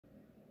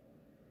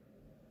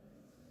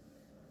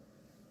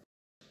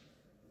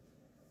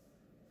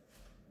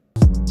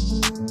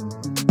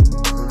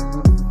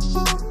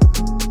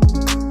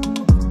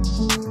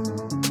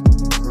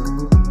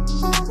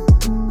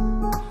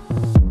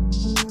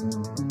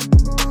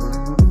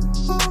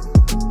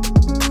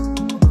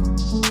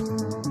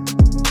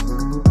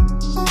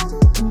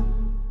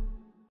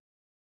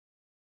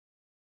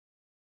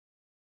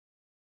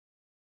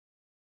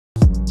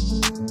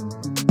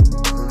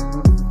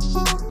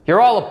You're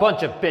all a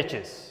bunch of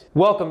bitches.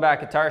 Welcome back,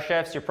 Guitar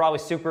Chefs. You're probably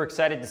super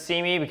excited to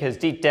see me because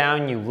deep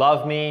down you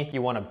love me,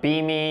 you want to be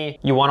me,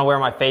 you want to wear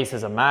my face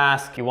as a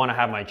mask, you want to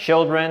have my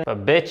children,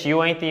 but bitch,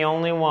 you ain't the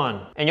only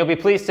one. And you'll be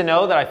pleased to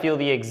know that I feel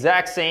the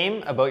exact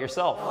same about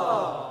yourself.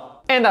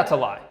 Aww. And that's a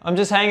lie. I'm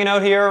just hanging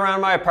out here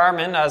around my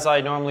apartment as I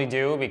normally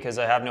do because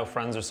I have no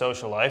friends or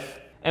social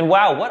life. And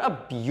wow, what a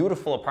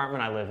beautiful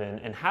apartment I live in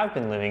and have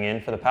been living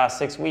in for the past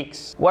 6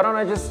 weeks. Why don't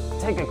I just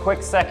take a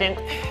quick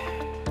second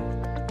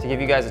to give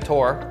you guys a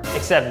tour?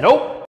 Except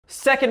nope.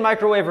 Second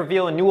microwave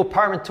reveal and new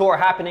apartment tour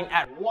happening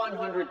at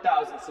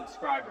 100,000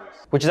 subscribers,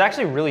 which is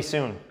actually really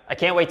soon. I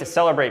can't wait to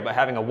celebrate by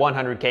having a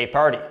 100K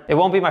party. It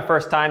won't be my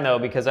first time though,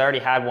 because I already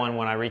had one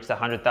when I reached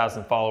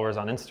 100,000 followers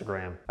on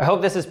Instagram. I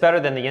hope this is better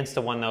than the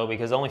Insta one though,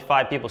 because only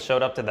 5 people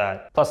showed up to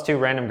that, plus 2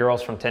 random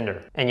girls from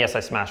Tinder. And yes, I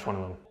smashed one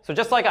of them. So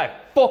just like I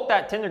fucked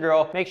that Tinder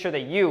girl, make sure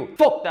that you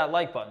fuck that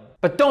like button.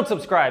 But don't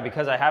subscribe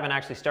because I haven't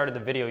actually started the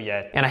video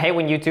yet. And I hate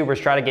when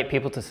YouTubers try to get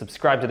people to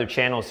subscribe to their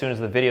channel as soon as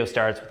the video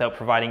starts without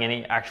providing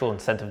any actual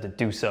incentive to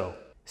do so.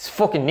 It's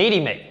fucking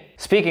needy, mate.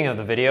 Speaking of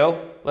the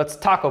video, let's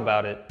talk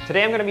about it.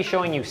 Today I'm gonna be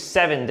showing you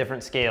 7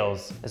 different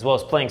scales, as well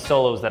as playing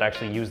solos that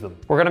actually use them.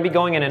 We're gonna be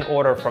going in an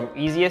order from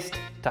easiest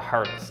to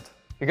hardest.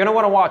 You're gonna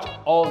wanna watch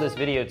all of this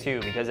video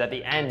too, because at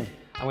the end,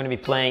 I'm gonna be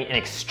playing an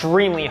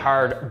extremely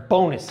hard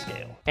bonus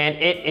scale. And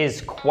it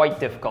is quite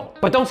difficult.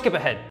 But don't skip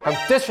ahead. How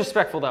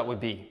disrespectful that would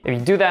be. If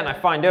you do that and I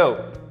find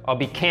out, I'll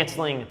be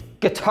canceling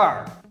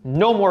guitar.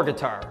 No more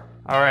guitar.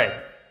 All right,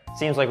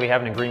 seems like we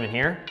have an agreement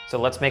here. So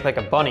let's make like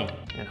a bunny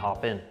and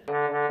hop in.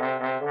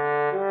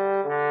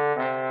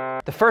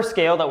 The first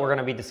scale that we're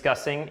gonna be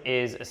discussing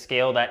is a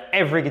scale that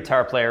every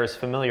guitar player is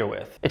familiar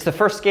with. It's the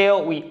first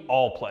scale we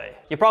all play.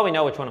 You probably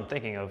know which one I'm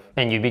thinking of,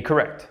 and you'd be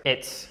correct.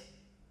 It's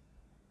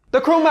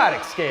the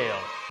chromatic scale.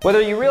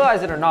 Whether you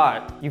realize it or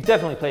not, you've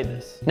definitely played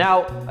this.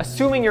 Now,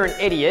 assuming you're an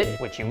idiot,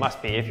 which you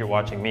must be if you're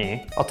watching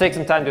me, I'll take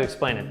some time to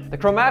explain it. The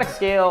chromatic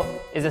scale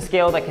is a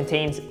scale that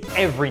contains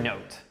every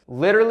note.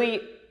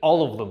 Literally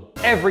all of them.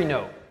 Every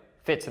note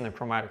fits in the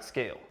chromatic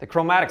scale. The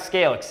chromatic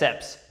scale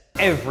accepts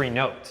every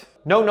note.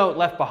 No note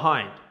left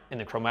behind in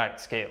the chromatic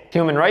scale.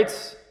 Human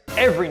rights,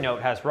 every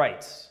note has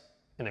rights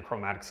in the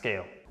chromatic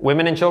scale.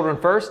 Women and children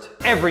first,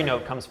 every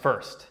note comes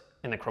first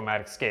in the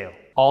chromatic scale.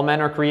 All men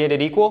are created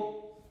equal.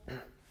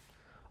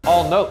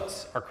 All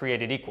notes are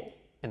created equal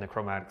in the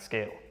chromatic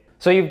scale.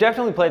 So you've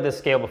definitely played this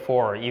scale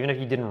before, even if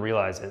you didn't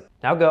realize it.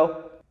 Now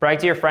go, brag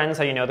to your friends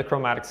how you know the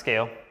chromatic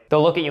scale.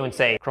 They'll look at you and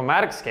say,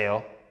 chromatic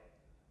scale?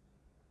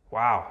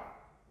 Wow.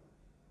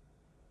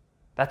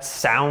 That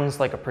sounds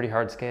like a pretty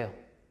hard scale.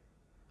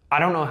 I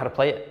don't know how to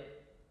play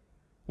it.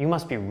 You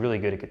must be really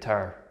good at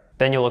guitar.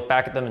 Then you'll look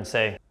back at them and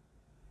say,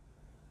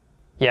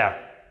 yeah,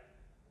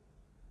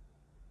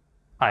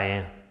 I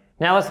am.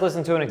 Now let's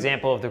listen to an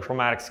example of the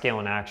chromatic scale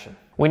in action.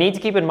 We need to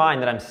keep in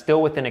mind that I'm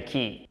still within a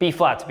key, B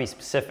flat to be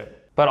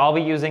specific, but I'll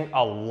be using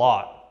a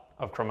lot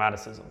of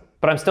chromaticism.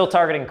 But I'm still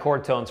targeting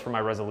chord tones for my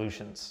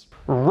resolutions.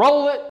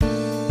 Roll it!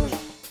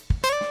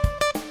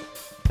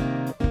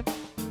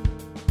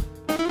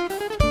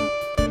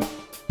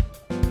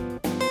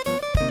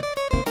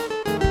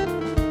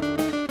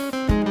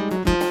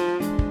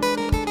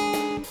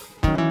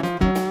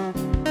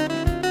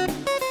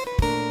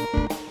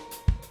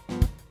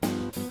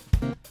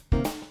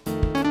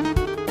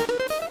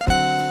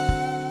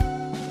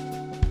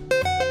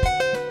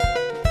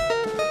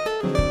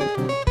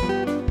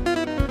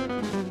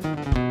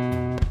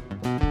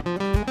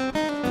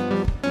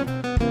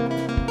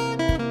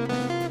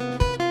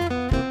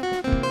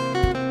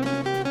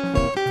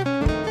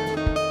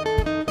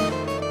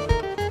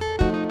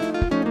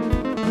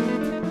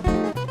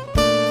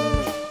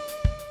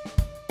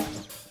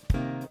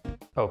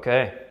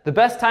 Okay. The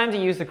best time to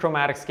use the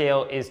chromatic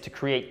scale is to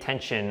create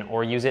tension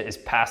or use it as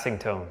passing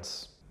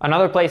tones.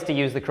 Another place to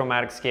use the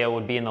chromatic scale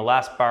would be in the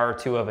last bar or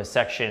 2 of a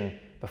section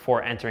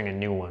before entering a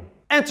new one.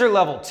 Enter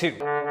level 2.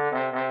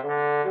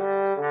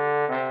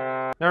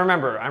 Now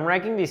remember, I'm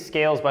ranking these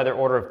scales by their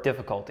order of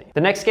difficulty.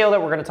 The next scale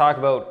that we're going to talk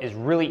about is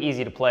really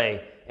easy to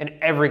play, and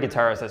every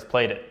guitarist has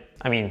played it.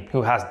 I mean,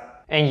 who hasn't?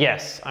 And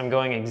yes, I'm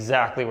going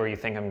exactly where you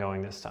think I'm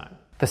going this time.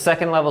 The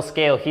second level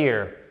scale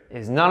here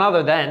is none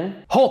other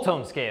than whole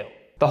tone scale.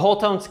 The whole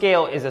tone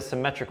scale is a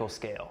symmetrical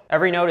scale.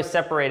 Every note is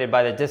separated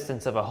by the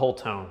distance of a whole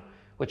tone,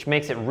 which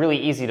makes it really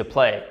easy to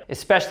play,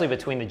 especially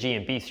between the G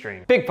and B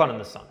string. Big fun in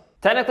the sun.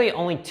 Technically,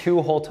 only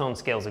 2 whole tone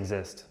scales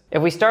exist.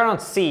 If we start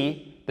on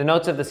C, the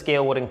notes of the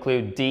scale would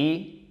include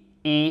D,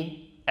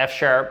 E, F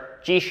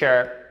sharp, G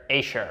sharp,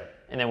 A sharp,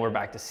 and then we're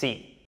back to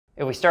C.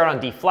 If we start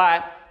on D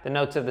flat, the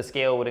notes of the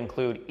scale would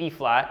include E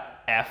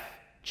flat, F,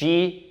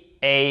 G,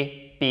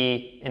 A,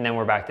 B, and then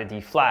we're back to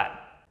D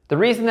flat. The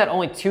reason that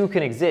only 2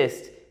 can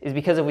exist is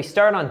because if we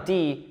start on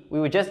D, we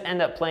would just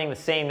end up playing the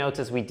same notes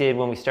as we did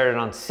when we started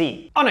on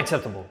C.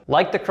 Unacceptable.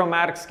 Like the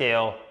chromatic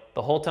scale,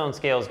 the whole tone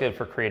scale is good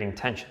for creating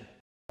tension.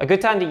 A good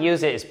time to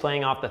use it is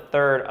playing off the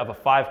 3rd of a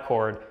 5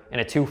 chord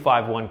in a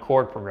 2-5-1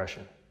 chord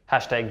progression.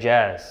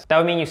 #jazz. That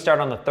would mean you start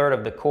on the third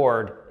of the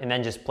chord and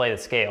then just play the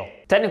scale.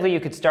 Technically, you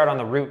could start on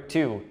the root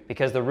too,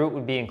 because the root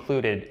would be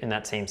included in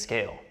that same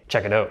scale.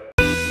 Check it out.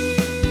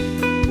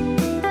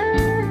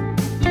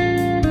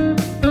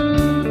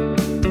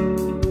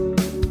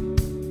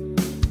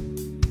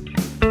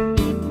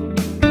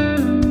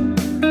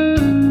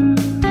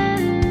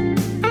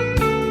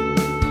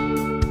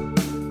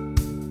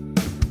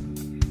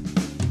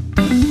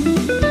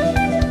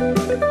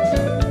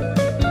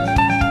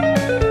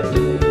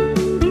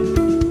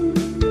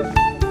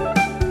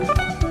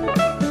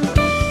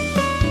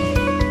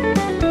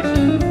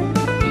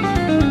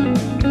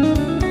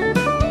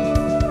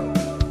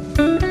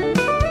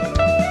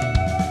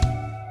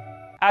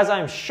 As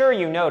I'm sure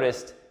you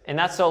noticed, in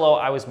that solo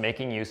I was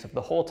making use of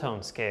the whole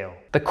tone scale.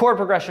 The chord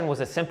progression was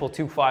a simple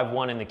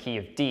 2-5-1 in the key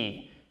of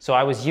D, so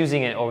I was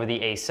using it over the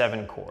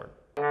A7 chord.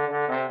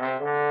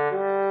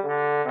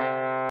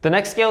 The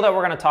next scale that we're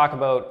going to talk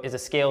about is a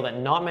scale that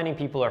not many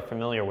people are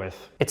familiar with.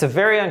 It's a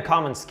very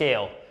uncommon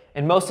scale,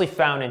 and mostly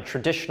found in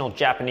traditional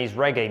Japanese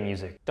reggae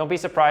music. Don't be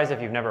surprised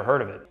if you've never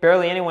heard of it.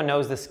 Barely anyone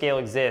knows this scale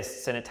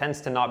exists, and it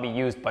tends to not be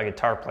used by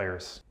guitar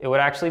players. It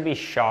would actually be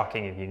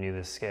shocking if you knew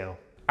this scale.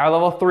 Our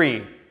level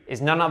 3 is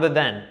none other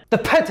than the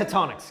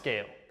pentatonic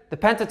scale. The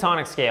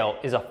pentatonic scale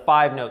is a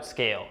 5-note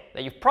scale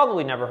that you've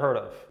probably never heard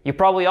of. You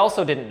probably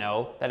also didn't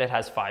know that it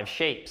has 5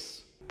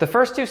 shapes. The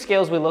first 2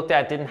 scales we looked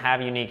at didn't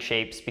have unique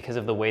shapes because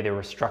of the way they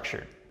were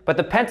structured. But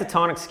the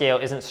pentatonic scale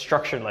isn't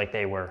structured like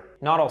they were.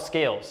 Not all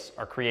scales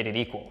are created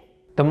equal.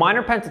 The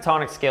minor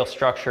pentatonic scale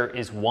structure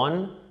is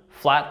 1,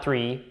 flat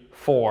 3,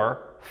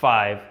 4,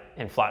 5,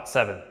 and flat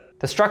 7.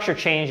 The structure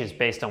changes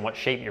based on what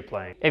shape you're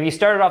playing. If you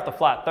started off the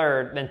flat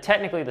third, then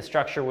technically the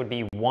structure would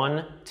be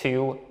 1,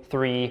 2,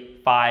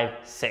 3, 5,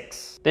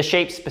 6. This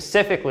shape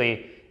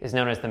specifically is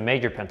known as the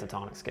major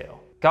pentatonic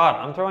scale. God,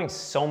 I'm throwing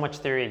so much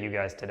theory at you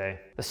guys today.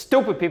 The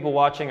stupid people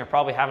watching are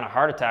probably having a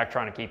heart attack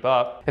trying to keep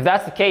up. If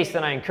that's the case,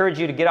 then I encourage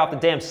you to get off the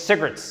damn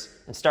cigarettes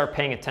and start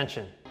paying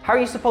attention. How are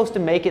you supposed to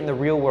make it in the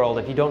real world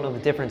if you don't know the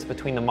difference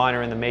between the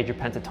minor and the major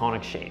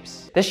pentatonic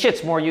shapes? This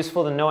shit's more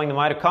useful than knowing the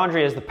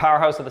mitochondria is the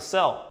powerhouse of the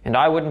cell. And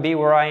I wouldn't be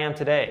where I am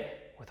today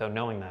without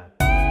knowing that.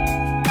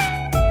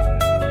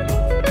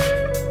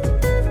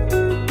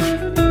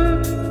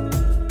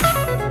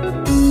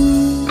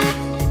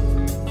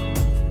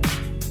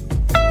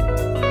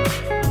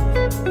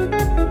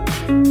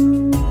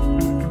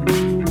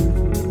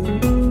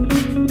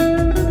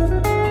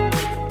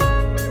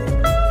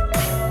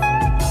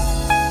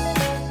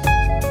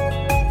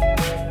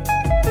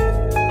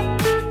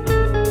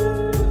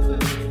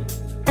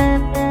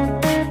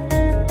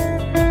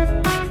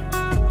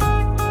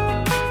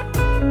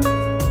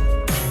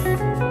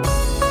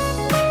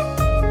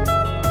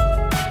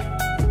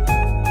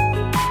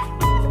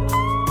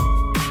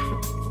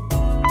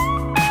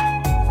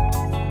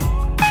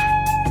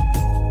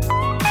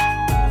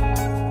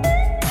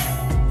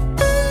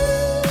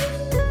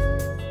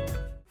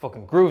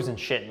 Fucking grooves and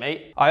shit,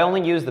 mate. I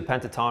only used the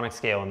pentatonic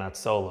scale in that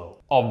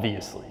solo,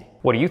 obviously.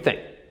 What do you think?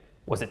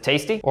 Was it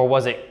tasty? Or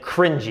was it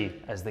cringy,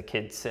 as the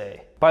kids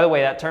say? By the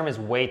way, that term is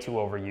way too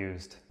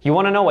overused. You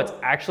wanna know what's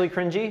actually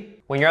cringy?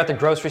 When you're at the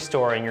grocery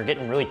store and you're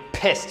getting really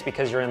pissed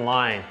because you're in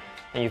line,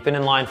 and you've been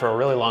in line for a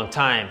really long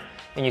time,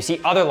 and you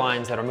see other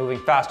lines that are moving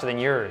faster than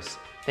yours.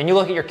 Then you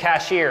look at your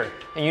cashier,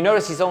 and you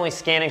notice he's only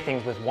scanning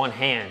things with one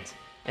hand.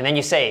 And then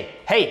you say,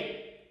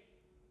 hey,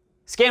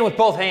 scan with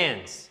both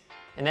hands.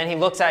 And then he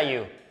looks at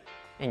you,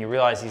 and you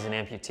realize he's an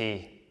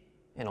amputee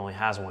and only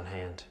has one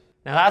hand.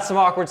 Now that's some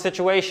awkward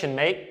situation,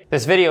 mate.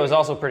 This video is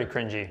also pretty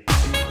cringy.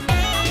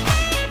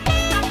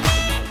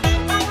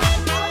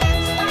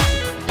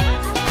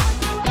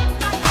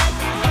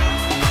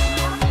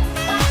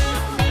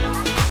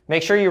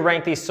 Make sure you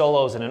rank these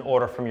solos in an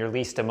order from your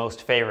least to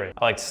most favorite.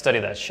 I like to study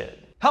that shit.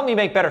 Help me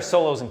make better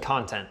solos and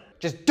content.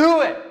 Just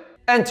do it!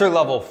 Enter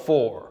level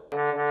 4.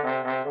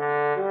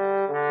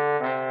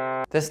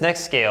 This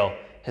next scale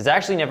has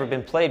actually never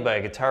been played by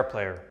a guitar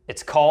player.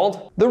 It's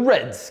called the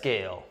red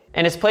scale.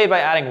 And it's played by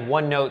adding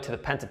one note to the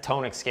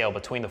pentatonic scale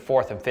between the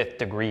 4th and 5th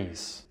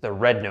degrees, the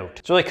red note.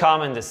 It's really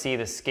common to see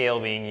this scale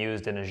being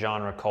used in a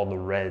genre called the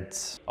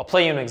reds. I'll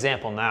play you an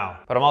example now,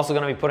 but I'm also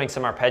gonna be putting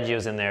some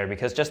arpeggios in there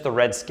because just the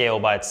red scale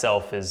by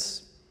itself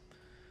it's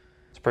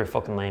pretty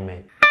fucking lame,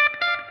 mate.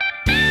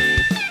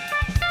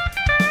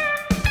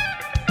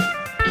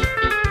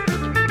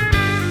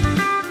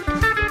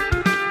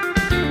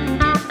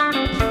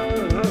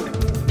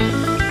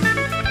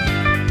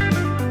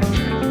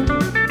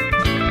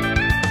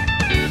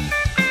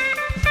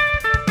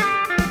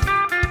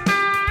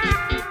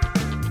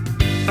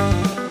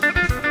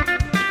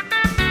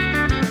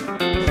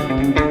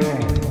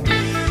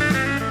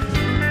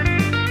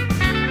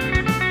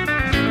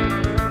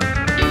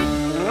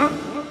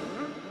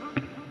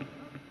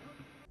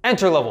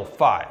 Enter level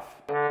 5.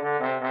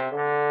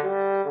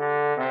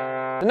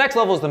 The next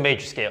level is the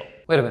major scale.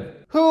 Wait a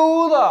minute.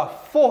 Who the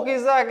fuck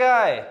is that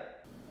guy?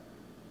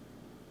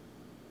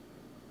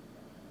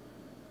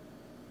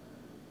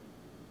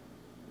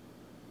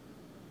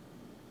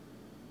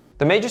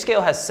 The major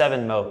scale has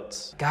 7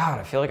 modes. God,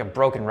 I feel like a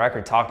broken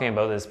record talking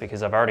about this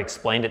because I've already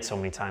explained it so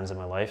many times in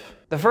my life.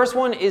 The first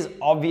one is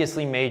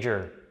obviously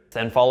major,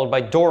 then followed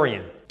by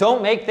Dorian.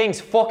 Don't make things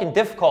fucking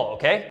difficult,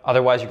 okay?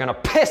 Otherwise you're gonna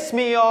piss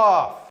me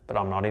off. But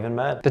I'm not even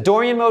mad. The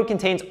Dorian mode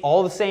contains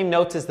all the same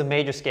notes as the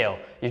major scale.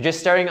 You're just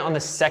starting on the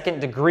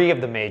 2nd degree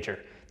of the major.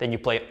 Then you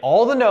play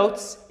all the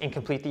notes and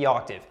complete the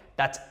octave.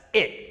 That's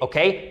it,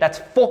 okay? That's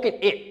fucking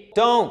it.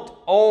 Don't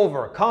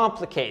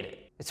overcomplicate it.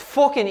 It's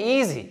fucking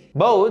easy.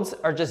 Modes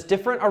are just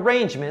different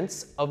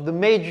arrangements of the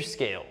major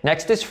scale.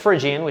 Next is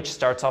Phrygian, which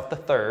starts off the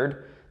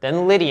 3rd,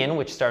 then Lydian,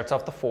 which starts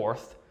off the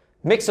 4th,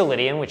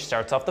 Mixolydian, which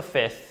starts off the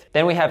 5th,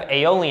 then we have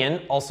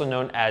Aeolian, also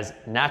known as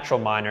natural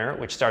minor,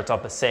 which starts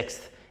off the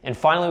 6th, and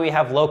finally we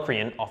have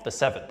Locrian off the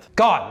 7th.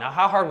 God, now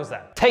how hard was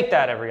that? Take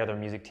that, every other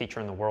music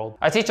teacher in the world.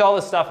 I teach all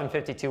this stuff in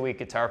 52-week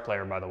Guitar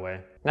Player, by the way.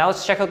 Now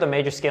let's check out the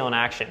major scale in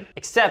action,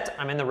 except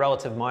I'm in the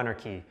relative minor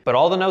key, but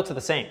all the notes are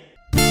the same.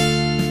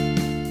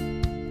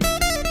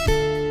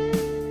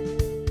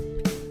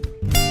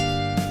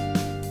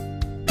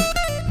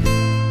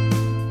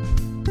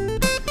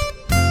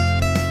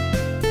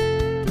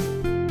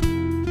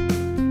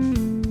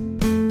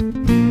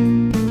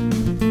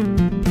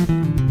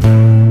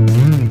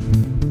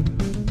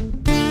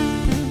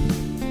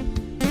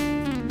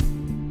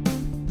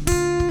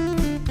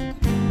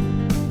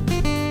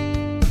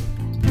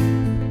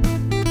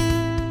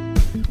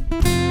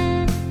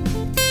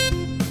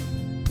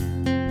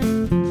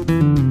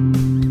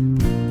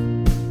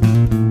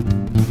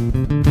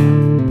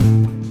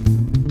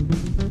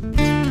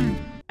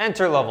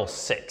 Enter level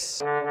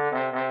 6. Hey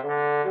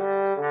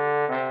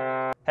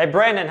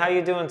Brandon, how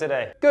you doing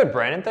today? Good,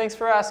 Brandon, thanks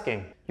for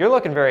asking. You're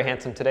looking very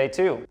handsome today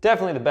too.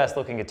 Definitely the best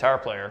looking guitar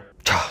player.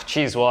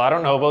 Jeez, well I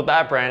don't know about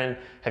that, Brandon.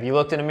 Have you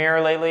looked in a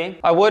mirror lately?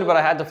 I would, but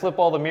I had to flip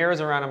all the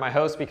mirrors around in my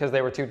house because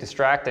they were too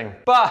distracting.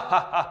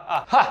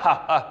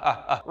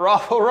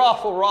 Raffle,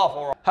 raffle,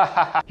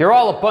 raffle. You're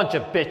all a bunch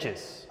of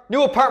bitches.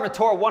 New apartment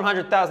tour,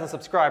 100,000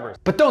 subscribers.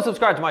 But don't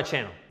subscribe to my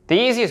channel. The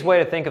easiest way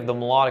to think of the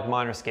melodic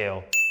minor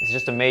scale is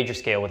just a major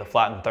scale with a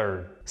flattened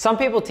 3rd. Some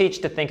people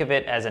teach to think of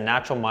it as a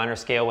natural minor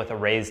scale with a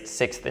raised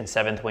 6th and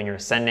 7th when you're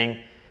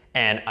ascending,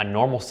 and a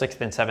normal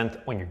 6th and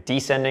 7th when you're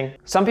descending.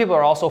 Some people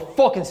are also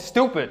fucking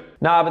stupid.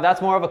 Nah, but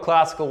that's more of a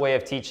classical way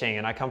of teaching,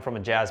 and I come from a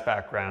jazz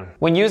background.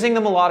 When using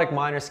the melodic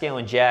minor scale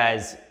in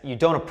jazz, you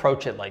don't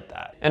approach it like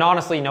that. And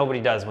honestly, nobody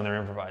does when they're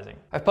improvising.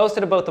 I've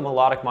posted about the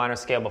melodic minor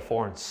scale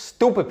before, and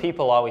stupid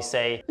people always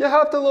say, you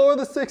have to lower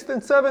the 6th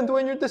and 7th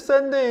when you're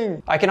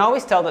descending. I can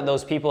always tell that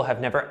those people have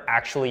never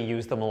actually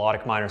used the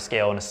melodic minor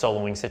scale in a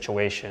soloing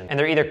situation, and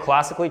they're either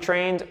classically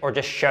trained or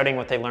just shouting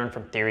what they learned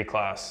from theory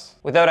class,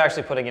 without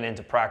actually putting it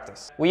into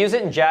practice. We use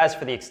it in jazz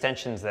for the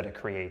extensions that it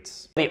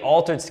creates. The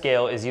altered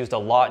scale is used a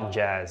lot in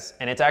jazz,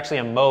 and it's actually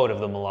a mode of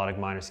the melodic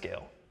minor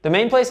scale. The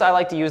main place I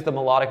like to use the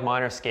melodic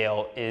minor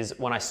scale is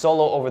when I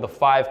solo over the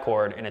 5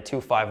 chord in a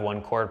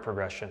 2-5-1 chord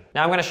progression.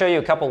 Now I'm going to show you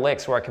a couple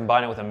licks where I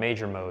combine it with a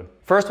major mode.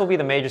 First will be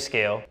the major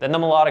scale, then the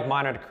melodic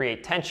minor to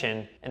create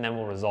tension, and then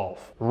we'll resolve.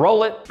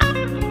 Roll it.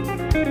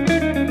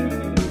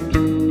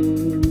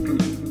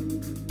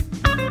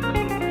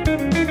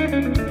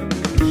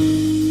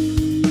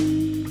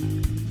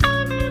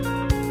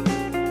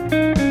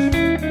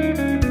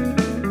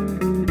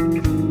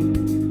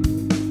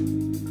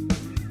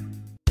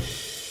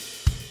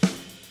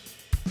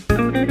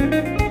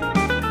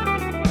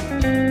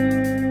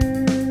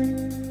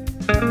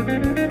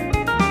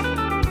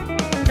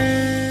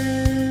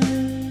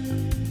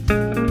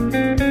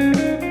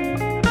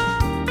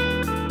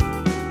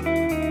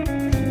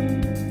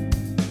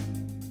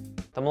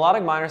 The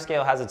melodic minor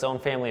scale has its own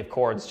family of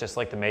chords just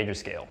like the major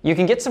scale. You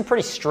can get some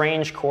pretty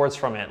strange chords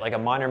from it, like a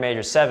minor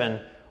major 7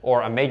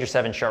 or a major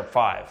 7 sharp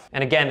 5.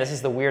 And again, this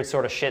is the weird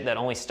sort of shit that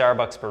only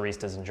Starbucks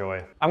baristas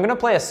enjoy. I'm gonna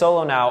play a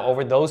solo now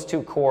over those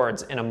 2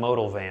 chords in a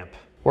modal vamp.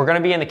 We're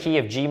gonna be in the key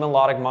of G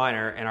melodic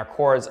minor, and our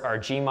chords are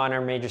G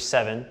minor major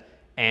 7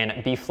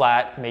 and B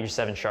flat major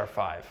 7 sharp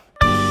 5.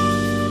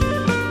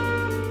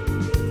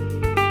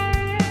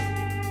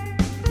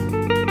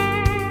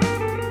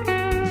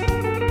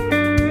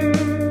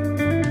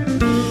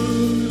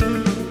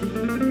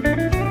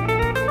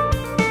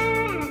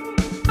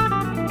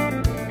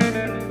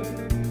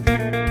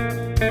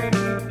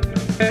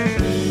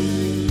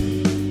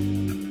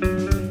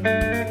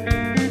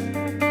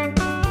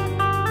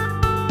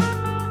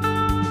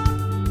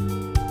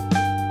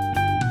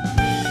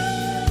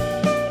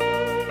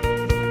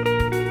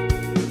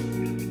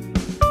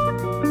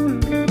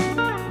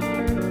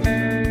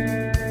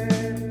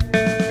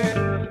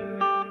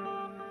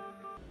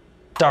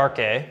 Dark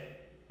A.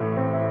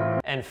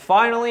 And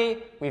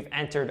finally, we've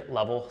entered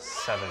level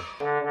 7.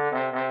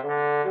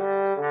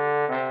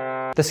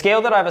 The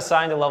scale that I've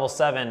assigned to level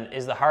 7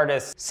 is the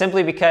hardest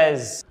simply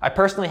because I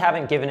personally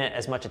haven't given it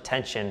as much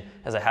attention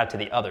as I have to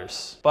the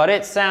others. But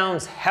it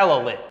sounds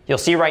hella lit. You'll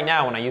see right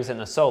now when I use it in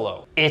a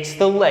solo. It's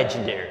the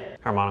legendary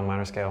harmonic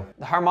minor scale.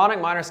 The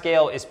harmonic minor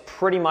scale is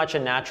pretty much a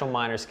natural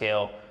minor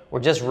scale.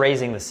 We're just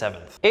raising the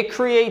 7th. It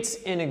creates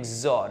an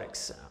exotic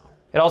sound.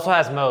 It also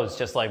has modes,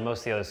 just like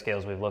most of the other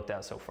scales we've looked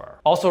at so far.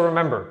 Also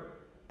remember,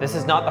 this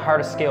is not the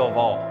hardest scale of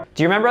all.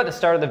 Do you remember at the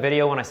start of the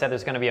video when I said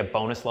there's gonna be a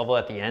bonus level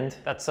at the end?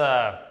 That's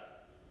gonna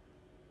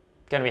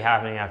be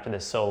happening after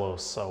this solo,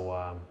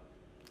 so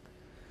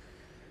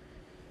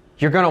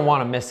you're gonna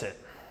wanna miss it.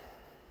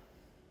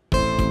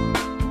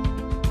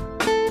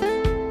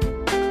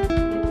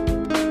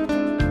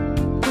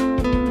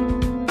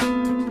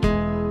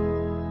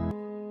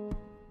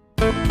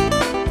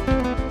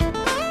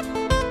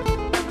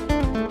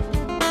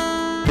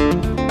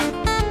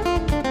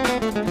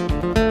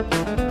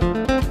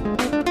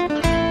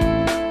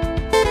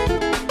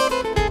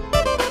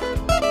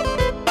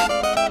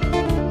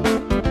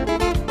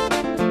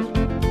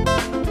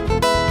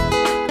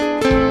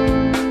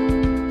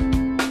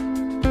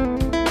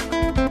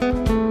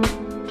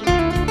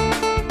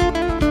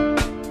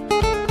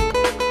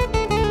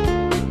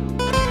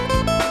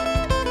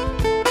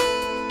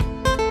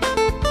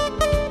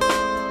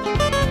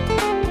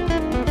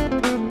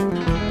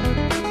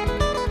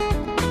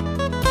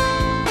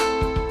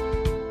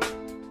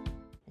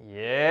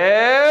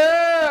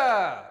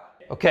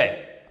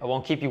 Okay, I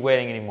won't keep you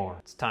waiting anymore.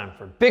 It's time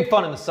for big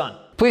fun in the sun.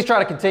 Please try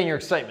to contain your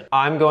excitement.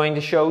 I'm going to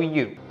show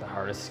you the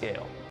hardest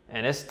scale.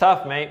 And it's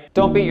tough, mate.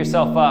 Don't beat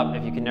yourself up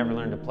if you can never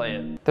learn to play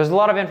it. There's a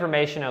lot of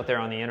information out there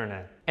on the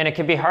internet, and it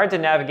can be hard to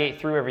navigate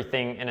through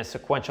everything in a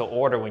sequential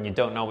order when you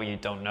don't know what you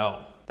don't know.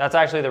 That's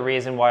actually the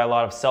reason why a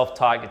lot of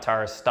self-taught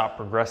guitarists stop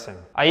progressing.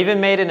 I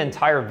even made an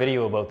entire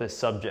video about this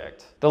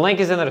subject. The link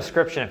is in the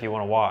description if you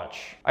want to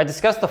watch. I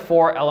discussed the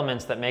 4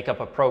 elements that make up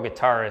a pro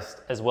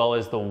guitarist, as well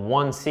as the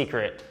 1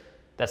 secret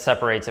that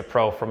separates a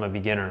pro from a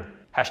beginner.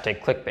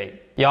 Hashtag clickbait.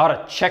 You ought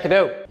to check it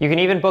out. You can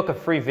even book a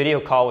free video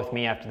call with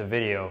me after the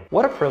video.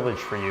 What a privilege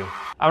for you.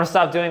 I'm gonna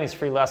stop doing these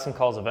free lesson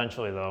calls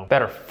eventually though.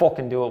 Better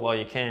fucking do it while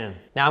you can.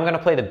 Now I'm gonna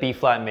play the B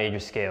flat major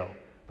scale,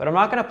 but I'm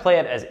not gonna play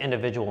it as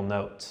individual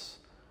notes.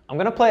 I'm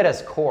gonna play it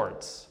as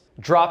chords.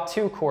 Drop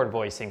 2 chord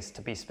voicings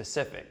to be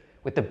specific,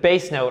 with the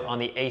bass note on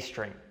the A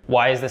string.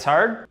 Why is this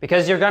hard?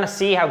 Because you're gonna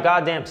see how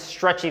goddamn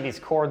stretchy these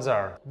chords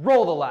are.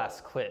 Roll the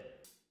last clip.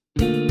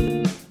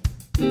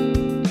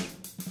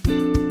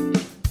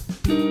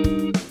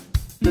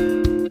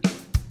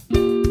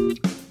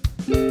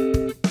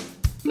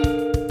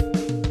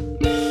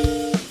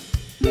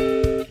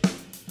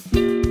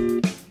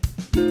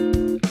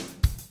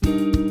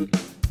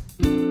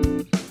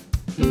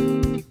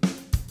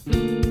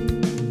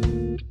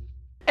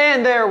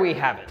 And there we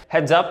have it.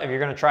 Heads up, if you're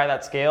gonna try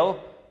that scale,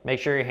 make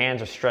sure your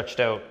hands are stretched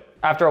out.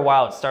 After a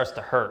while, it starts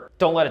to hurt.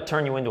 Don't let it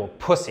turn you into a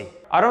pussy.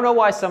 I don't know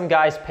why some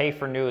guys pay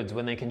for nudes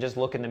when they can just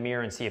look in the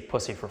mirror and see a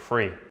pussy for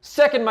free.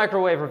 Second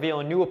microwave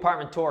reveal, a new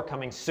apartment tour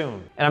coming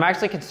soon. And I'm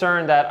actually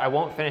concerned that I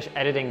won't finish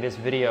editing this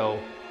video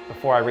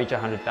before I reach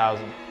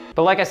 100,000.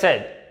 But like I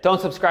said, don't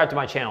subscribe to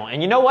my channel.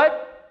 And you know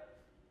what?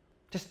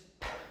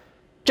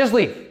 Just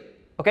leave,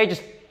 okay?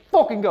 Just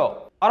fucking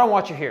go. I don't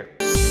want you here.